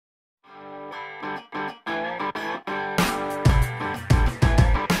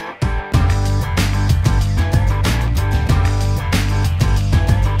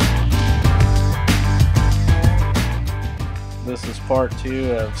part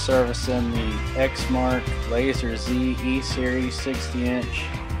 2 of servicing the Exmark Lazer Z E-Series 60-inch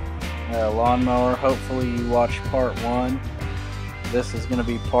lawnmower. Hopefully you watched part 1. This is going to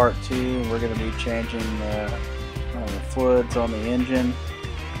be part 2. We're going to be changing the fluids on the engine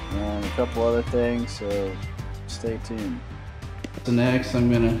and a couple other things, so stay tuned. So next I'm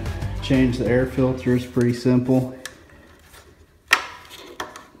going to change the air filters. Pretty simple.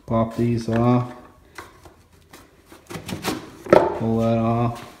 Pop these off. Pull that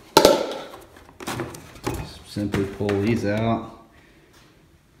off. Just simply pull these out.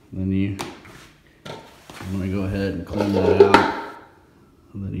 Then you want to go ahead and clean that out.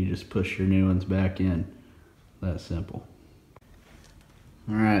 And then you just push your new ones back in. That simple.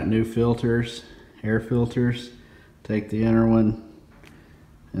 Alright, new filters, air filters. Take the inner one,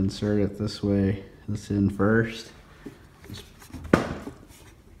 insert it this way, this in first. Just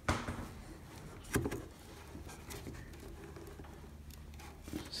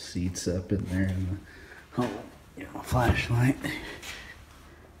seats up in there in the flashlight.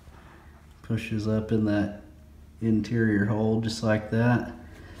 Pushes up in that interior hole just like that.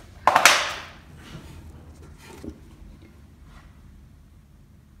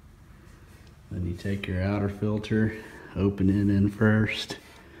 Then you take your outer filter, open it in first,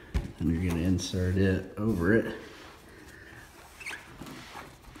 and you're going to insert it over it.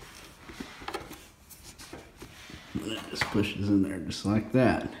 And it just pushes in there just like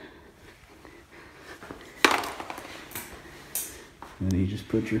that. Then you just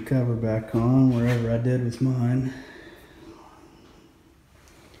put your cover back on wherever I did with mine.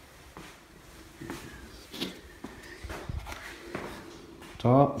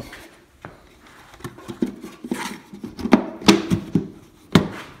 Top.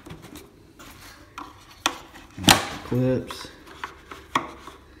 Clips.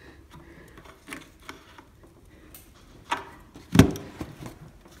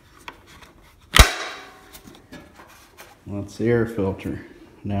 That's the air filter.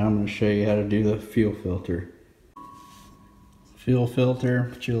 Now I'm going to show you how to do the fuel filter. Fuel filter,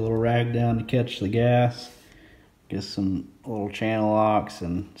 put your little rag down to catch the gas. Get some little channel locks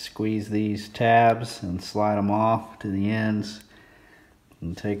and squeeze these tabs and slide them off to the ends.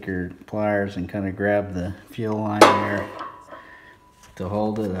 And take your pliers and kind of grab the fuel line there to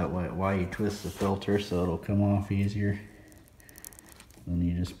hold it. That way, while you twist the filter, so it'll come off easier. Then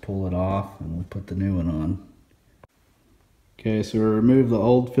you just pull it off and we'll put the new one on. Okay, so we'll remove the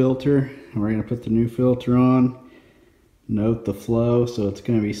old filter and we're going to put the new filter on. Note the flow, so it's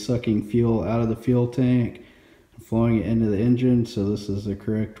going to be sucking fuel out of the fuel tank and flowing it into the engine, so this is the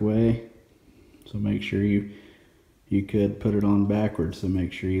correct way. So make sure you could put it on backwards, so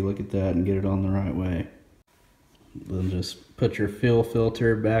make sure you look at that and get it on the right way. Then just put your fuel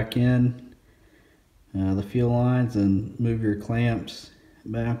filter back in the fuel lines and move your clamps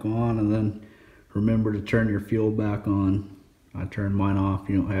back on, and then remember to turn your fuel back on. I turned mine off.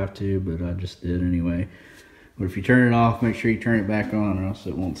 You don't have to, but I just did anyway. But if you turn it off, make sure you turn it back on or else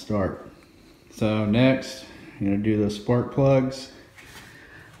it won't start. So next, I'm going to do the spark plugs.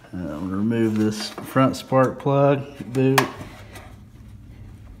 I'm going to remove this front spark plug boot,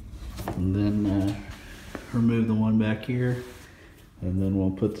 and then remove the one back here, and then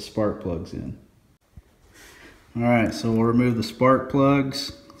we'll put the spark plugs in. Alright, so we'll remove the spark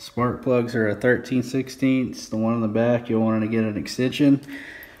plugs. Spark plugs are a 13/16. The one in the back, you'll want to get an extension.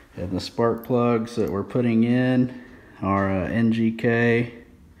 And the spark plugs that we're putting in are NGK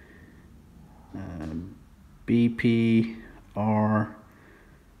BPR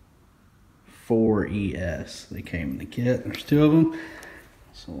 4ES. They came in the kit. There's 2 of them.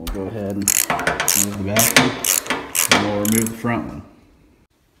 So we'll go ahead and remove the back one, and we'll remove the front one.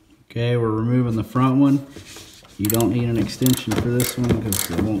 Okay, we're removing the front one. You don't need an extension for this one because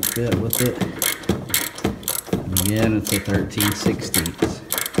it won't fit with it. And again, it's a 13/16.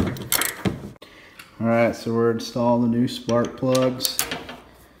 Alright, so we're installing the new spark plugs.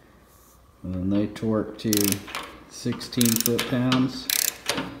 And they torque to 16 foot-pounds.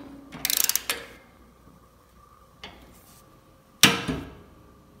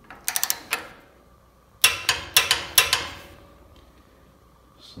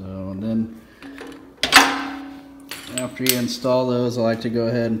 So then after you install those, I like to go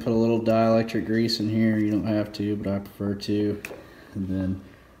ahead and put a little dielectric grease in here. You don't have to, but I prefer to. And then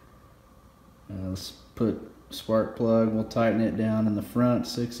let's put spark plug. We'll tighten it down in the front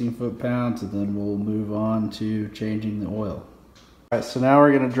 16 foot-pounds, and then we'll move on to changing the oil. Alright, so now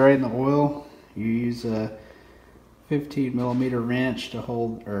we're going to drain the oil. You use a 15mm wrench to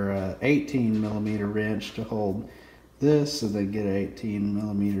hold, or 18mm wrench to hold this, and then get an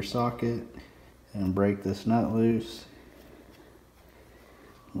 18mm socket and break this nut loose.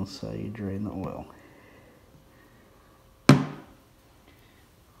 That's how you drain the oil. And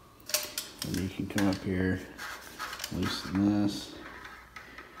you can come up here, loosen this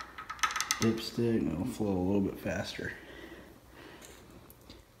dipstick, and it'll flow a little bit faster.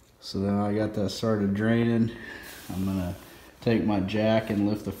 So now I got that started draining. I'm gonna take my jack and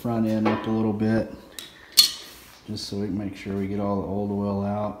lift the front end up a little bit, just so we can make sure we get all the old oil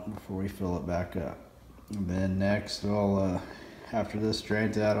out before we fill it back up. And then next, after this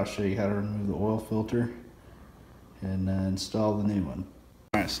drains out, I'll show you how to remove the oil filter and install the new one.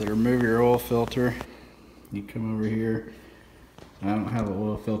 Alright, so to remove your oil filter, you come over here. I don't have an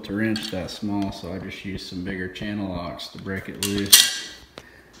oil filter wrench that small, so I just use some bigger channel locks to break it loose.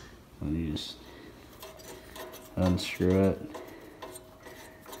 And you just unscrew it.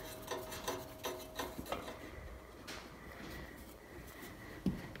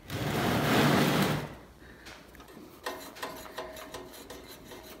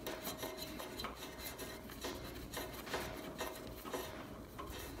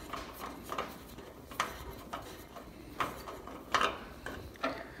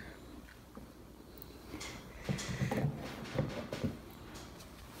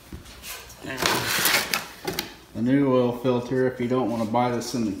 The new oil filter, if you don't want to buy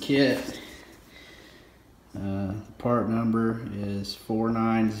this in the kit, part number is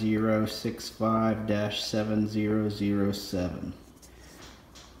 49065-7007,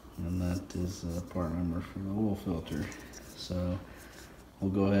 and that is the part number for the oil filter. So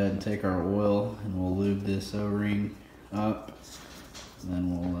we'll go ahead and take our oil and we'll lube this O-ring up, and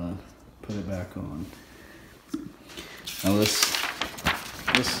then we'll put it back on. Now this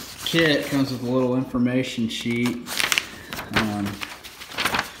kit comes with a little information sheet.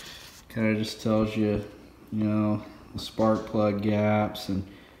 Kind of just tells you, the spark plug gaps and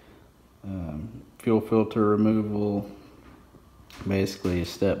fuel filter removal. Basically a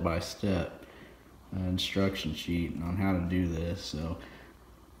step-by-step instruction sheet on how to do this. So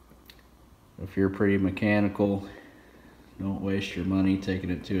if you're pretty mechanical, don't waste your money taking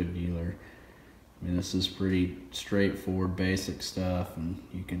it to a dealer. I mean, this is pretty straightforward, basic stuff, and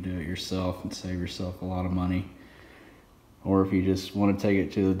you can do it yourself and save yourself a lot of money. Or if you just want to take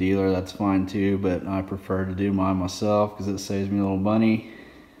it to the dealer, that's fine too, but I prefer to do mine myself because it saves me a little money,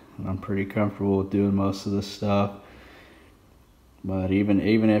 and I'm pretty comfortable with doing most of this stuff. But even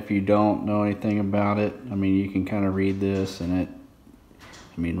if you don't know anything about it, I mean, you can kind of read this and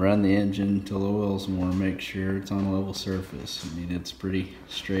run the engine until the oil's warm, make sure it's on a level surface. I mean, it's pretty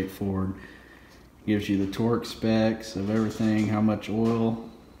straightforward. Gives you the torque specs of everything, how much oil.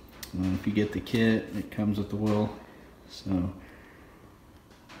 And if you get the kit, it comes with the oil. So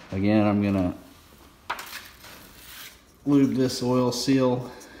again, I'm gonna lube this oil seal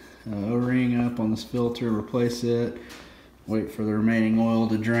O-ring up on this filter, replace it, wait for the remaining oil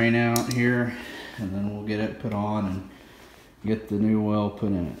to drain out here, and then we'll get it put on and get the new oil put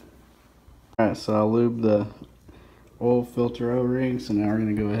in it. Alright, so I'll lube the oil filter O-ring, so now we're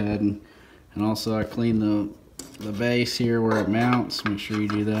gonna go ahead and also I clean the base here where it mounts. Make sure you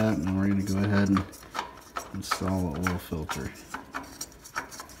do that, and we're going to go ahead and install the oil filter.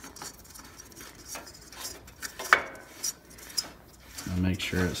 And make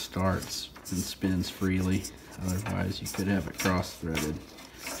sure it starts and spins freely, otherwise you could have it cross-threaded.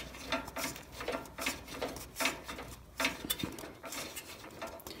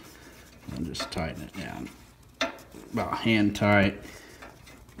 And just tighten it down, about hand tight.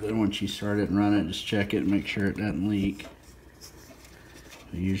 Then once you start it and run it, just check it and make sure it doesn't leak.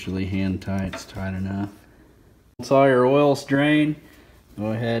 Usually hand tight's tight enough. Once all your oil's drained, go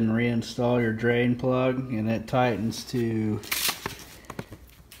ahead and reinstall your drain plug, and it tightens to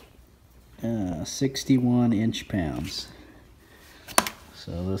 61 inch-pounds.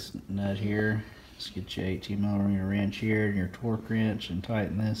 So this nut here, just get your 18mm wrench here and your torque wrench and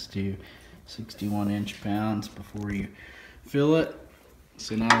tighten this to 61 inch-pounds before you fill it.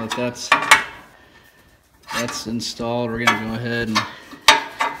 So now that that's installed, we're gonna go ahead and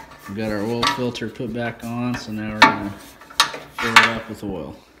we've got our oil filter put back on. So now we're gonna fill it up with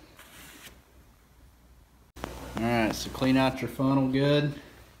oil. All right, so clean out your funnel good.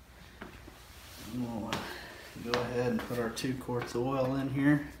 And we'll go ahead and put our 2 quarts of oil in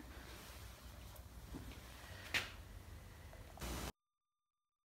here.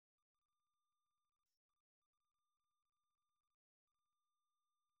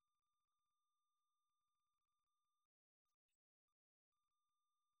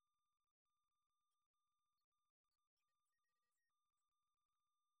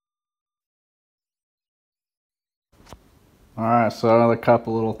 Alright, so another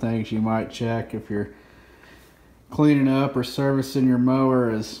couple little things you might check if you're cleaning up or servicing your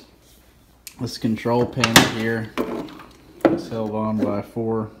mower is this control panel here. It's held on by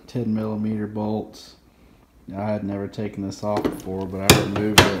 4 10mm bolts. I had never taken this off before, but I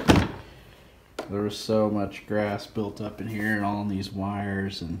removed it. There was so much grass built up in here and all these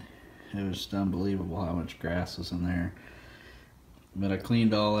wires, and it was just unbelievable how much grass was in there. But I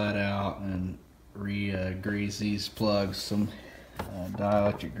cleaned all that out and re-greased these plugs, some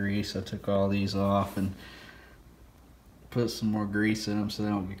dielectric grease. I took all these off and put some more grease in them so they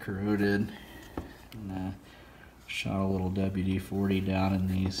don't get corroded. And shot a little WD-40 down in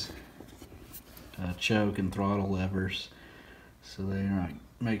these choke and throttle levers, so they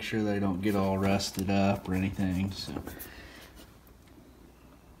make sure they don't get all rusted up or anything. So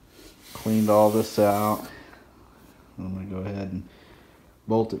cleaned all this out. I'm gonna go ahead and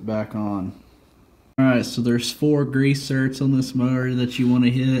bolt it back on. Alright, so there's 4 grease certs on this mower that you want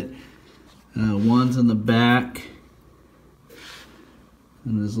to hit. One's in the back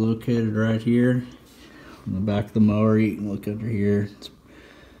and is located right here on the back of the mower. You can look under here. It's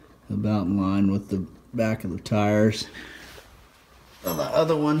about in line with the back of the tires. The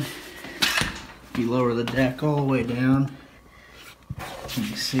other one, if you lower the deck all the way down, you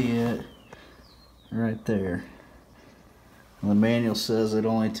can see it right there. And the manual says it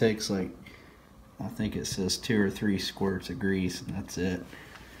only takes, like, I think it says 2 or 3 squirts of grease, and that's it.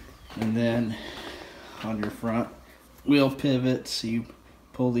 And then on your front wheel pivots, you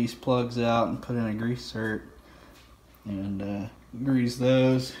pull these plugs out and put in a grease cert and grease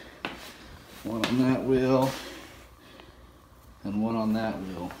those. One on that wheel and one on that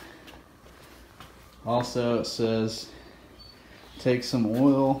wheel. Also, it says take some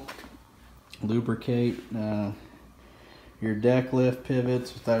oil, lubricate your deck lift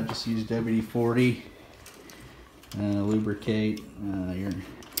pivots. Without, just use WD-40. Lubricate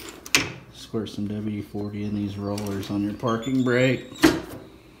squirt some WD-40 in these rollers on your parking brake.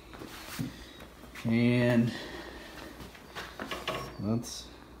 And that's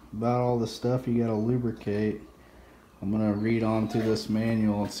about all the stuff you gotta lubricate. I'm gonna read on through this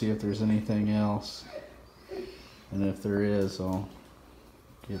manual and see if there's anything else, and if there is, I'll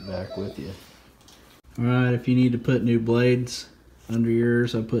get back with you. Alright, if you need to put new blades under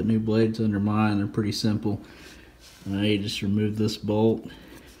yours, I put new blades under mine. They're pretty simple. You just remove this bolt,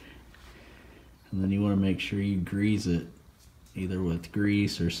 and then you want to make sure you grease it either with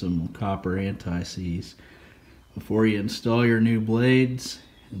grease or some copper anti-seize before you install your new blades.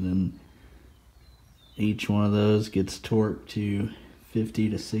 And then each one of those gets torqued to 50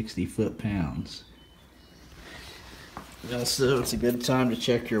 to 60 foot-pounds. Also, it's a good time to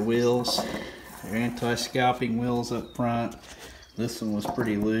check your wheels. Your anti-scalping wheels up front. This one was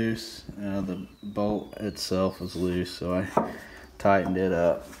pretty loose. The bolt itself was loose, so I tightened it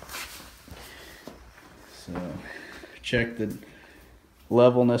up. So check the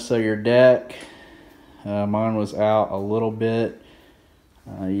levelness of your deck. Mine was out a little bit.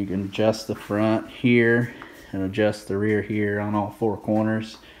 You can adjust the front here and adjust the rear here on all 4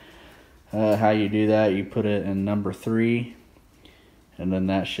 corners. How you do that, you put it in number 3, and then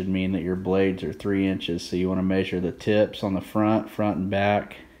that should mean that your blades are 3 inches. So you want to measure the tips on the front and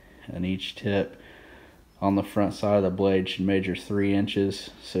back, and each tip on the front side of the blade should measure 3 inches.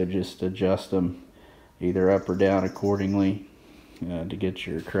 So just adjust them either up or down accordingly to get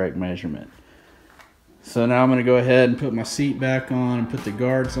your correct measurement. So now I'm going to go ahead and put my seat back on and put the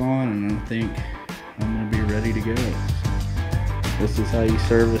guards on, and I think I'm going to be ready to go. This is how you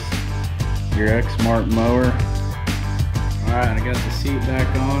service your Exmark mower. Alright, I got the seat back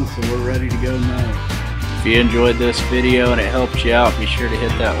on, so we're ready to go now. If you enjoyed this video and it helped you out, be sure to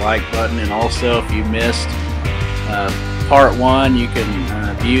hit that like button. And also, if you missed part 1, you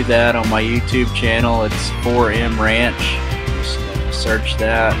can view that on my YouTube channel. It's 4M Ranch. Just search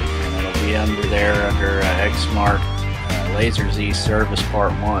that, and it'll be under there under Exmark Lazer Z Service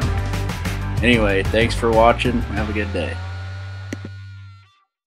Part 1. Anyway, thanks for watching. Have a good day.